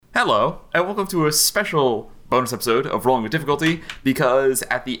Hello, and welcome to a special bonus episode of Rolling with Difficulty, because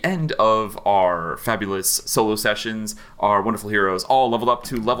at the end of our fabulous solo sessions, our wonderful heroes all leveled up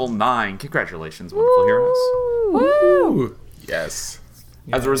to level 9. Congratulations, wonderful heroes. Woo! Yes.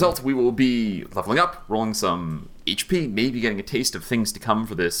 As a result, we will be leveling up, rolling some HP, maybe getting a taste of things to come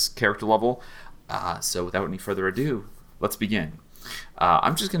for this character level. So without any further ado, let's begin.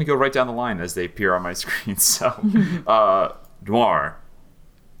 I'm just going to go right down the line as they appear on my screen. So, Noir,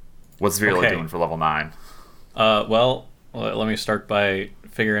 what's Virla doing for level 9? Well, let me start by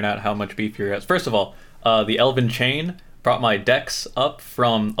figuring out how much beef you're at. First of all, the Elven Chain brought my dex up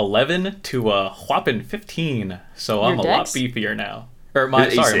from 11 to a whopping 15. So I'm a lot beefier now. Or my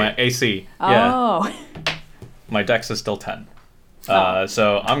AC. Yeah. Oh. My dex is still 10.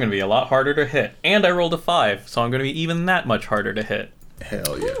 So I'm going to be a lot harder to hit. And I rolled a 5, so I'm going to be even that much harder to hit.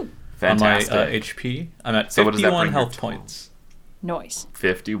 Hell yeah. Fantastic. On my HP, I'm at 51 health points. Nice.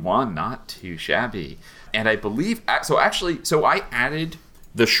 51, not too shabby. And I believe, so I added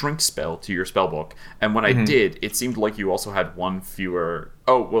the shrink spell to your spellbook, and when I did, it seemed like you also had one fewer.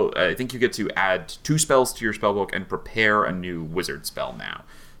 Oh, well, I think you get to add 2 spells to your spellbook and prepare a new wizard spell now.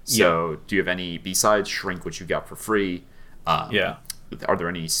 So, Do you have any, besides shrink, which you got for free? Yeah. Are there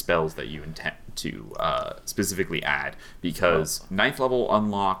any spells that you intend to specifically add? Because 9th level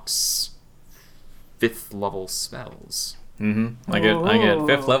unlocks 5th level spells. I get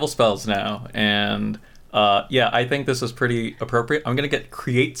 5th level spells now, and I think this is pretty appropriate. I'm gonna get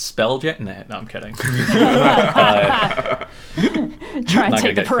create spell gem. No, I'm kidding. Try and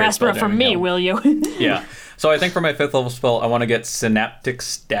take the Paraspora from me, will you? Yeah. So I think for my 5th level spell, I want to get Synaptic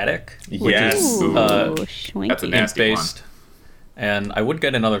Static, which is that's a nasty one. And I would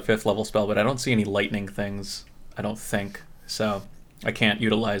get another 5th level spell, but I don't see any lightning things. I don't think so. I can't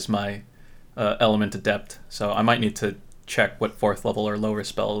utilize my Element Adept, so I might need to check what 4th level or lower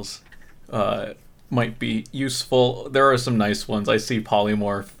spells might be useful. There are some nice ones. I see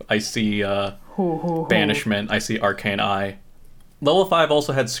Polymorph. I see Banishment. I see Arcane Eye. Level 5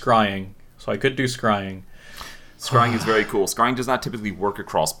 also had Scrying, so I could do Scrying. Scrying is very cool. Scrying does not typically work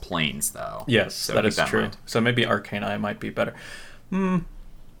across planes, though. Yes, so that is true. So maybe Arcane Eye might be better. Well,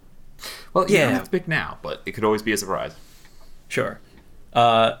 you don't have to pick now, but it could always be a surprise. Sure.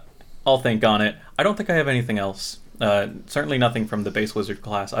 I'll think on it. I don't think I have anything else. Certainly nothing from the base wizard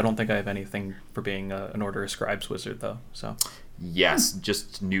class. I don't think I have anything for being an Order of Scribes wizard, though. So. Yes,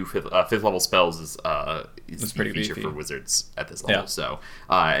 just new 5th level spells is it's pretty feature beefy for wizards at this level. Yeah. So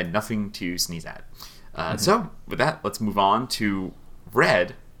and nothing to sneeze at. So with that, let's move on to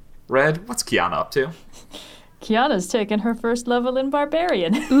Red. Red, what's Kiana up to? Kiana's taken her first level in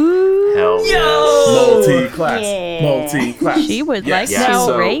Barbarian. Ooh. Hell yes. Multi-class. She would like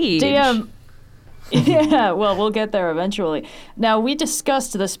to rage. DM. Yeah, well, we'll get there eventually. Now, we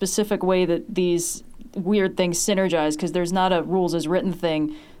discussed the specific way that these weird things synergize, because there's not a rules as written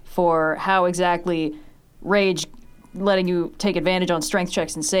thing for how exactly rage letting you take advantage on strength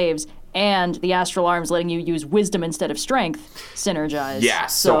checks and saves, and the astral arms letting you use wisdom instead of strength synergize. Yeah,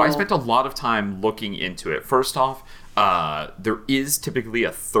 so I spent a lot of time looking into it. First off, there is typically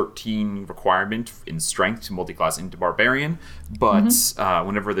a 13 requirement in strength to multi-class into Barbarian, but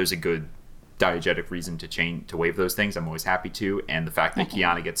whenever there's a good diegetic reason to waive those things, I'm always happy to. And the fact that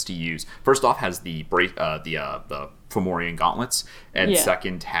Kiana gets to use, first off, has the Fomorian gauntlets, and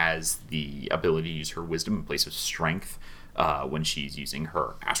second has the ability to use her wisdom in place of strength when she's using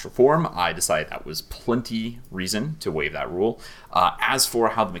her astral form. I decided that was plenty reason to waive that rule. As for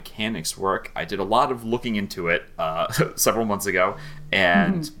how the mechanics work, I did a lot of looking into it several months ago,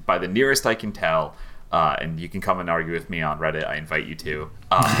 and by the nearest I can tell, and you can come and argue with me on Reddit. I invite you to.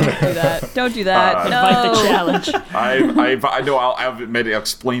 Don't do that. No. Invite the challenge. I know I'll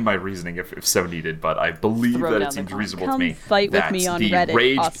explain my reasoning if so needed, but I believe that it seems reasonable to me. Fight with me on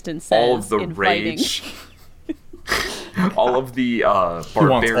Reddit. Austin says all of the rage, all of the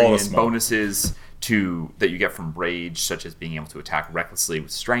barbarian bonuses that you get from rage, such as being able to attack recklessly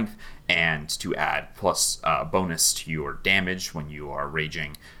with strength and to add plus bonus to your damage when you are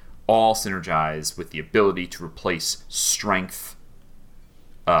raging, all synergize with the ability to replace strength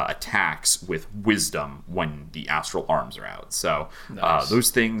attacks with wisdom when the astral arms are out. So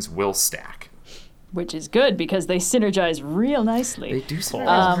those things will stack. Which is good, because they synergize real nicely. They do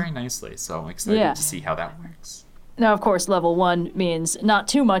synergize very nicely, so I'm excited to see how that works. Now, of course, level 1 means not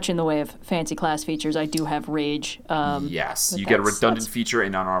too much in the way of fancy class features. I do have rage. Yes, you get a redundant feature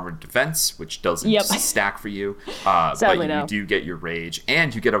in unarmored defense, which doesn't stack for you. Sadly, but you do get your rage,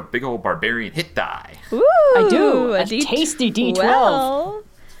 and you get a big old barbarian hit die. Ooh, I do. A tasty D12. Well.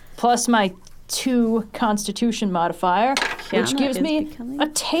 Plus my 2 Constitution modifier, which Kiana gives is me becoming- a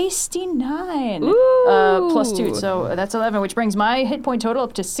tasty 9. Ooh. Plus 2, so that's 11, which brings my hit point total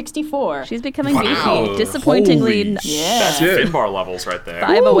up to 64. She's becoming Wow. beefy. Disappointingly Holy Yeah. That's Shit. Finbar levels right there.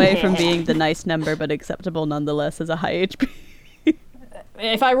 5 away Ooh. from being the nice number, but acceptable nonetheless as a high HP.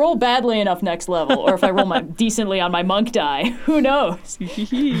 If I roll badly enough next level, or if I roll decently on my monk die, who knows?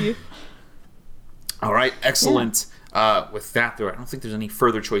 All right, excellent. With that, I don't think there's any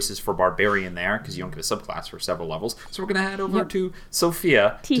further choices for Barbarian there because you don't get a subclass for several levels. So we're going to head over to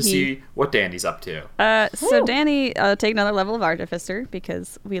Sophia to Teehee. see what Danny's up to. So Danny, take another level of Artificer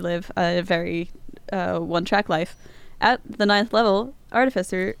because we live a very one-track life. At the 9th level,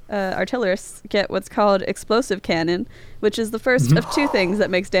 Artificer artillerists get what's called Explosive Cannon, which is the first of 2 things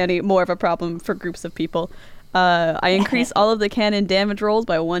that makes Danny more of a problem for groups of people. I increase all of the cannon damage rolls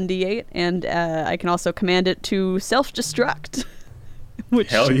by 1d8, and I can also command it to self-destruct,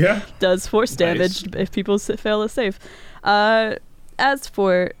 which Hell yeah. does force damage if people fail a save. As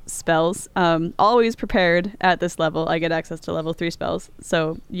for spells, always prepared at this level. I get access to level 3 spells,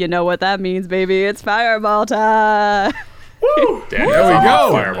 so you know what that means, baby. It's Fireball time! Danny, There we go.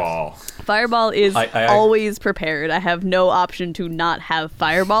 Fireball. Fireball is I- always prepared. I have no option to not have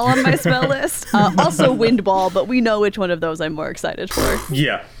Fireball on my spell list. Also Wind Ball, but we know which one of those I'm more excited for.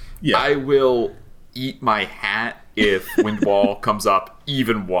 Yeah. Yeah. I will eat my hat if Windwall comes up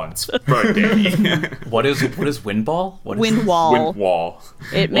even once for Danny. What is Windball? What is Wind Wall. Windwall.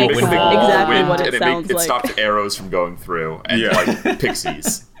 It makes With a big ball of exactly wind, what it and sounds it like. stops arrows from going through and Yeah. like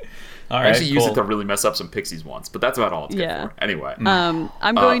pixies. All I right, actually used cool. it to really mess up some pixies once, but that's about all it's Yeah. good for. Anyway. I'm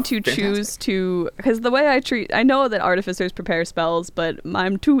going to fantastic. choose to, because the way I know that artificers prepare spells, but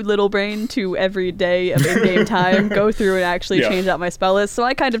I'm too little brain to every day of in-game time go through and actually Yeah. change out my spell list. So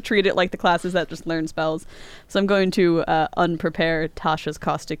I kind of treat it like the classes that just learn spells. So I'm going to unprepare Tasha's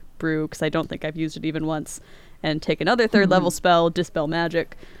Caustic Brew because I don't think I've used it even once, and take another 3rd level spell, Dispel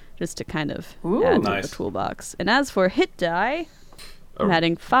Magic, just to kind of Ooh. add to Nice. the toolbox. And as for hit die, I'm Oh,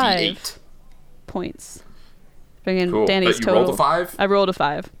 adding 5 D8. points. Bringing Cool. Danny's You total. rolled a 5? I rolled a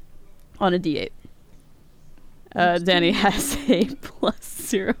 5 on a d8. Danny has a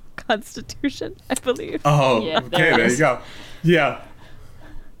 +0 Constitution, I believe. Oh, Yeah, okay, there it there you is. go. Yeah.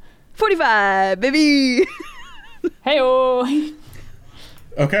 45, baby! Hey-oh!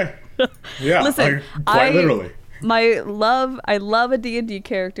 Okay. Yeah. Listen, quite literally. I love a D&D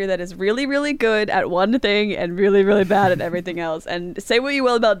character that is really, really good at one thing and really, really bad at everything else. And say what you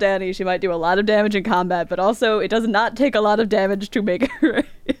will about Danny, she might do a lot of damage in combat, but also it does not take a lot of damage to make her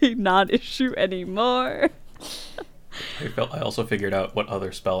a non-issue anymore. I also figured out what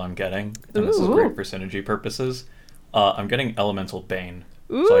other spell I'm getting, and this is Ooh. great for synergy purposes. I'm getting Elemental Bane,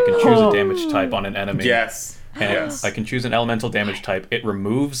 so I can choose a damage type on an enemy. Yes. And Yes. I can choose an elemental damage type. It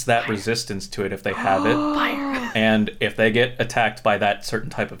removes that resistance to it if they have it. And if they get attacked by that certain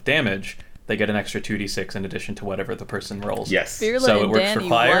type of damage, they get an extra 2d6 in addition to whatever the person rolls. Yes. Fearless So it and works Danny, for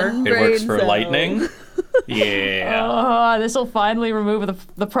fire, one it works brain for cell. lightning. Yeah. Oh, this will finally remove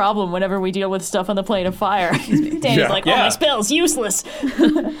the problem whenever we deal with stuff on the plane of fire. Danny's Yeah. like, Yeah. my spell's useless.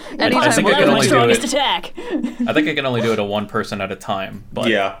 Anytime I think I Well, can my only do strongest it. attack. I think I can only do it to one person at a time. But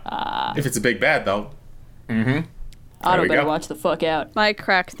Yeah. If it's a big bad, though. Otto we better go. watch the fuck out. My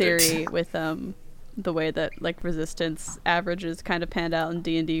crack theory with the way that like resistance averages kind of panned out in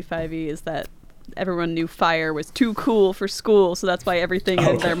D&D 5e is that everyone knew fire was too cool for school, so that's why everything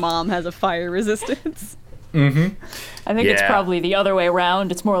in their mom has a fire resistance. I think it's Yeah. probably the other way around.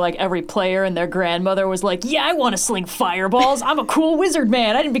 It's more like every player and their grandmother was like, yeah, I want to sling fireballs. I'm a cool wizard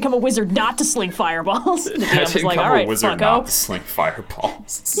man. I didn't become a wizard not to sling fireballs. And the I DM was didn't like, become all right, a wizard fucko. not to sling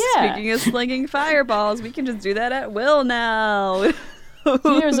fireballs. Yeah. Speaking of slinging fireballs, we can just do that at will now.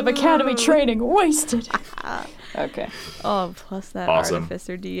 Years of academy training wasted. Okay. Oh, plus that Awesome.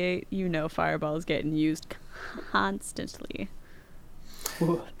 Artificer D8, you know fireball is getting used constantly.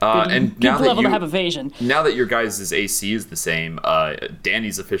 And now Good level that to have you, evasion. now that your guys' AC is the same,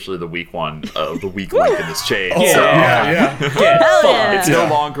 Danny's officially the weak one, the weak link in this chain. Oh, so yeah. Hell yeah! it's no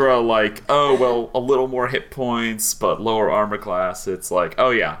longer a like, oh well, a little more hit points but lower armor class. It's like,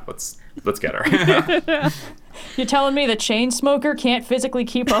 oh yeah, let's get her. You're telling me the chain smoker can't physically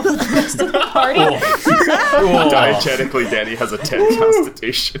keep up with the rest of the party? Diegetically, Danny has a 10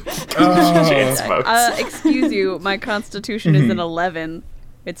 constitution. Chain smokes. Excuse you, my constitution is an 11.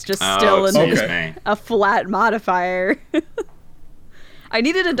 It's just Oh, still excuse Okay. me. a flat modifier. I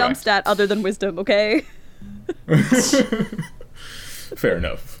needed a dump Correct. stat other than wisdom, okay? Fair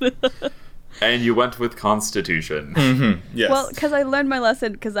enough. And you went with Constitution. Yes. Well, because I learned my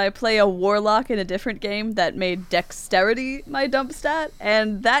lesson because I play a warlock in a different game that made dexterity my dump stat,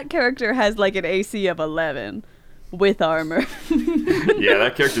 and that character has like an AC of 11 with armor. Yeah,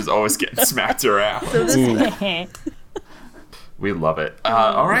 that character's always getting smacked around. So this We love it.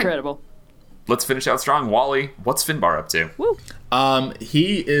 All right, Incredible. let's finish out strong. Wally, what's Finbar up to? Woo.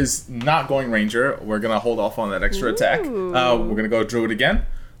 He is not going Ranger. We're gonna hold off on that extra attack. We're gonna go Druid again.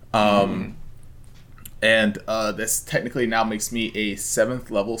 And this technically now makes me a 7th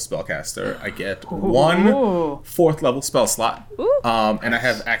level spellcaster. I get one 4th level spell slot. And I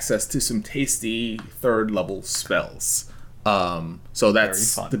have access to some tasty 3rd level spells. So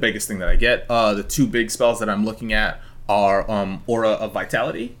that's Very fun. the biggest thing that I get. The 2 big spells that I'm looking at are Aura of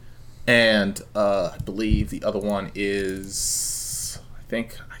Vitality, and I believe the other one is, I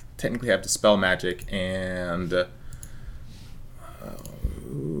think I technically have Dispel Magic, and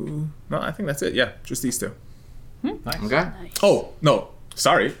no, I think that's it. Yeah, just these 2. Nice. Okay. Oh, no,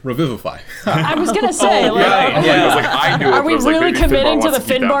 sorry, Revivify. I was gonna say, like, right. I was like, I knew it, are but we I was like, really maybe committing Finbar to the wants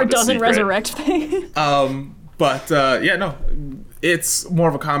keep that Finbar one a doesn't secret. resurrect thing? But yeah, no, it's more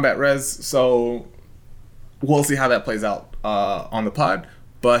of a combat res, so we'll see how that plays out on the pod.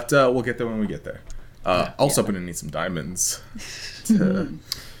 But we'll get there when we get there. Also, gonna need some diamonds.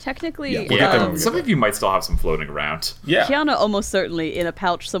 Technically, Yeah, we'll get there when Yeah, we some get of you might still have some floating around. Yeah. Kiana almost certainly in a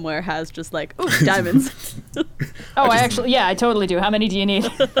pouch somewhere has just like, ooh, diamonds. I totally do. How many do you need?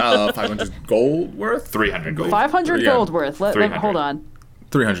 500 gold worth? 300 gold. 500 Yeah. gold worth. 300. Hold on.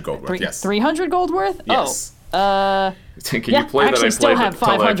 300 gold worth, yes. 300 gold worth? Yes. Oh. Can Yeah, you play that actually I still played have the,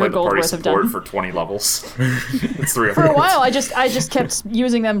 tell that I 500 played the gold party worth of support diamond. for 20 levels? It's 300. For a while, I just kept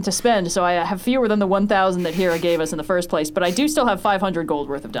using them to spend, so I have fewer than the 1,000 that Hera gave us in the first place. But I do still have 500 gold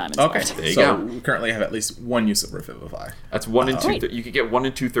worth of diamonds. Okay, left. There you so go. we currently have at least one use of Revivify. That's 1 and 2. Sweet. You could get 1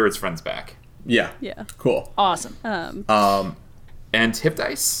 2/3 friends back. Yeah. Yeah. Cool. Awesome. And hip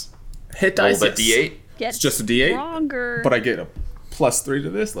dice. Hit Roll dice. that yes. D8. Get It's just a D8, stronger. but I get a +3 to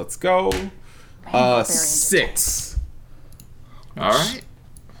this. Let's go. barbarians are 6. All right.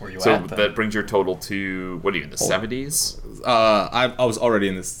 Where you So at then? that brings your total to, what are you, in the 70s? I was already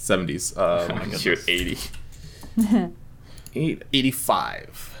in the 70s. You're at 80.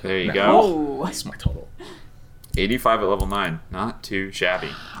 85. There you Now, go. Oh, That's my total. 85 at level 9. Not too shabby.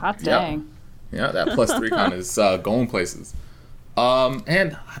 hot dang. Yeah, that +3 con is going places.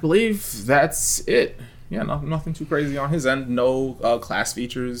 And I believe that's it. Yeah, nothing too crazy on his end. No class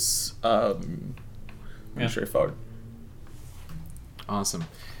features. Pretty straightforward. Awesome.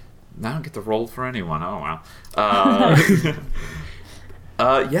 Now I don't get to roll for anyone. Oh, wow.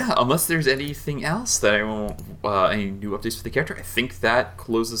 Yeah, unless there's anything else that I won't, any new updates for the character, I think that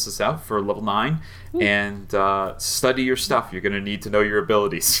closes us out for level 9. And study your stuff. You're going to need to know your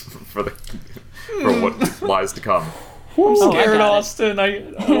abilities for what lies to come. I'm I scared, got it. Austin. I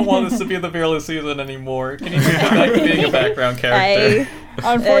don't want this to be the Fearless season anymore. Can you go back to being a background character?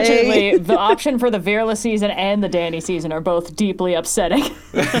 Unfortunately, the option for the Virla season and the Danny season are both deeply upsetting.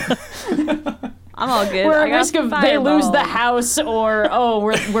 I'm all good. We're I at got risk of they fireball. lose the house, or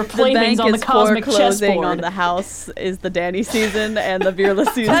we're The playthings bank on the is cosmic foreclosing chessboard. on the house is the Danny season and the Virla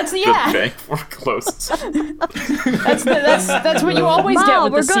season. That's The bank foreclosed. that's what you always get Mom,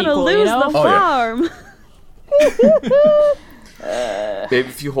 with the we're gonna sequel, lose you know? the Oh, yeah. farm. Maybe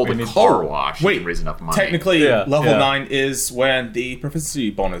if you hold a need- car wash, you Wait, can raise enough money. technically, Yeah, level yeah. 9 is when the proficiency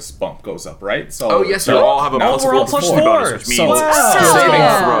bonus bump goes up, right? So Oh, yes, you all have a No, plus we're all 4 plus proficiency bonus, 4. which means So- Wow. saving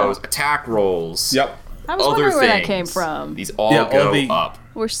Yeah. throws, attack rolls, Yep. I was other wondering where that things. came from. These all Yeah, all go the- up.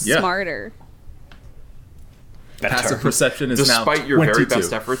 We're Yeah. smarter. Passive perception is Despite now your very 22.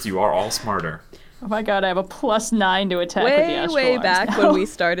 best efforts, you are all smarter. Oh my god, I have a +9 to attack with the Way, astral way arms back now. when we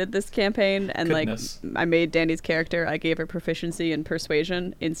started this campaign and Goodness. I made Danny's character, I gave her proficiency in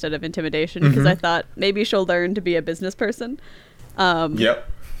persuasion instead of intimidation because I thought maybe she'll learn to be a business person. Yep.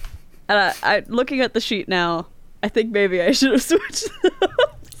 And I looking at the sheet now, I think maybe I should have switched.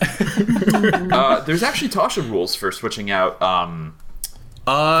 There's actually Tasha rules for switching out,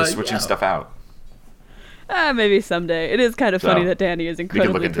 switching stuff out. Maybe someday. It is kind of funny So, that Danny is look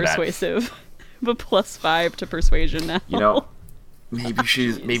incredibly into that. persuasive. But +5 to persuasion now. You know, maybe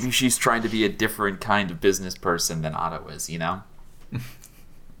she's trying to be a different kind of business person than Otto is. You know?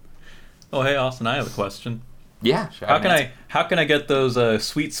 Oh, hey, Austin, I have a question. Yeah. How can I get those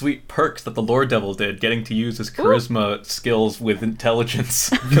sweet perks that the Lord Devil did, getting to use his charisma skills with intelligence?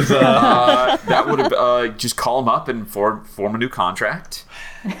 'Cause, that would have just call him up and form a new contract,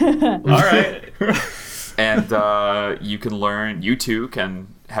 all right. and you can learn. You too can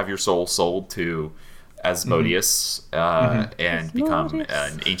have your soul sold to Asmodeus and become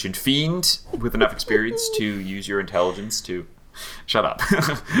an ancient fiend with enough experience to use your intelligence to shut up.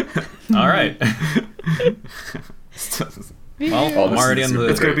 All right. Well, I'm already in the.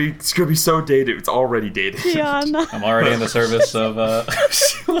 It's gonna be so dated. It's already dated. Gianna. I'm already in the service of.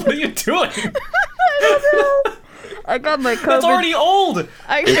 What are you doing? I got my COVID. That's already old.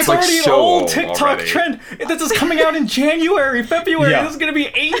 It's like already an so old old TikTok already. trend. This is coming out in January, February. Yeah. This is gonna be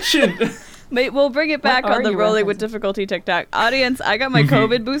ancient. Mate, we'll bring it back What on are the you rolling with referencing? difficulty TikTok. Audience, I got my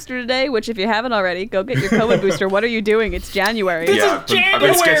COVID booster today, which if you haven't already, go get your COVID booster. What are you doing? It's January. Yeah, is I've been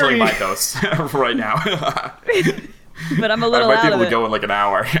January! scheduling my dose right now. But I'm a I little might be out able of to go it. in like an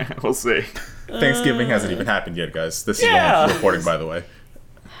hour. We'll see. Thanksgiving hasn't even happened yet, guys. This is Yeah. when we're recording, by the way.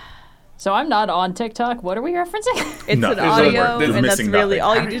 So I'm not on TikTok. What are we referencing? It's No, an there's audio, there's and that's missing really nothing.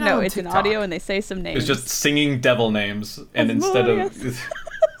 all How you do need to you know know. on It's an TikTok? audio, and they say some names. It's just singing devil names, and instead of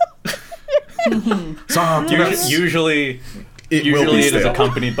usually It will usually be it is stale.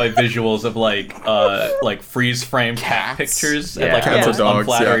 accompanied by visuals of like freeze frame cat Cats. pictures Yeah. at like Cats the or most dogs,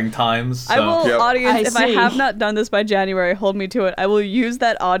 unflattering times. I So. will, Yep. audience, I if I see. have not done this by January, hold me to it. I will use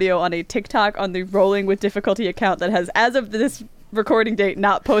that audio on a TikTok on the Rolling with Difficulty account that has, as of this recording date,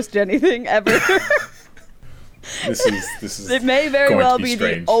 not posted anything ever. This is. It may very going to well be be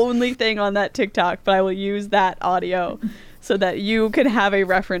strange. the only thing on that TikTok, but I will use that audio so that you can have a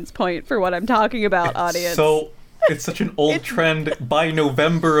reference point for what I'm talking about, audience. So it's such an old trend by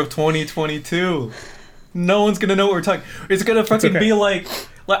November of 2022. No one's gonna know what we're talking. It's gonna fucking okay. be like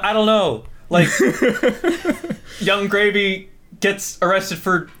I don't know, like Young Gravy gets arrested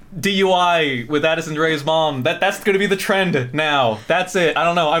for DUI with Addison Rae's mom. That's gonna be the trend now. That's it. I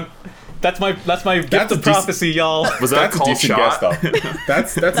don't know. That's my gift That's a of decent- prophecy, y'all. Was that That's a a call decent shot? guess, though.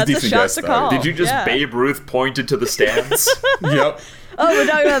 That's a a decent shot guess, to though. call. Did you just Yeah. Babe Ruth pointed to the stands? Yep. Oh, we're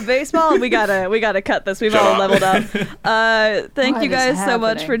talking about baseball. We gotta cut this. We've Shut all up. leveled up. Thank What you is guys so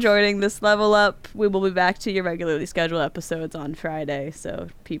much happening? for joining this level up. We will be back to your regularly scheduled episodes on Friday. So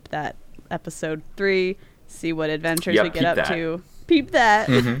peep that episode 3. See what adventures Yeah, we get peep up that. to. Peep that.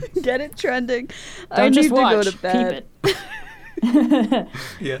 Get it trending. I Don't need just to watch. go to bed. Keep it.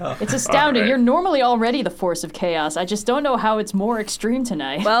 Yeah. It's astounding. Alright. You're normally already the force of chaos. I just don't know how it's more extreme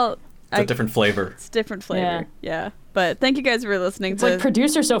tonight. Well, It's a different flavor. it's different flavor. Yeah. But thank you guys for listening It's to like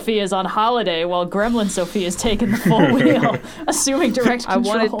producer Sophia's on holiday while Gremlin Sophia's taking the full wheel, assuming direct I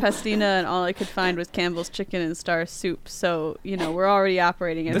control. wanted pastina, and all I could find was Campbell's chicken and star soup. So, we're already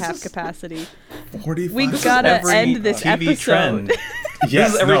operating at This half is- capacity. 45. We gotta Every end this TV episode. trend.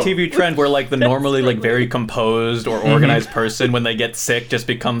 Yes, This is every no. TV trend where like the normally like very composed or organized person when they get sick just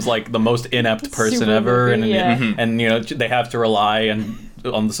becomes like the most inept person Super ever, loopy, and yeah. and they have to rely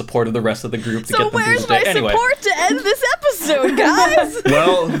on the support of the rest of the group to So get them through where's the my day. Anyway, support to end this episode, guys?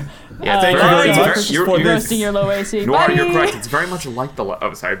 Well, Yeah, thank you very it's much very- you're- for you're- this. Roasting your low AC. You are, Bye. you're correct. It's very much like the.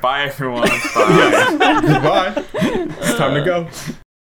 Oh, sorry. Bye, everyone. Bye. Goodbye. It's time to go.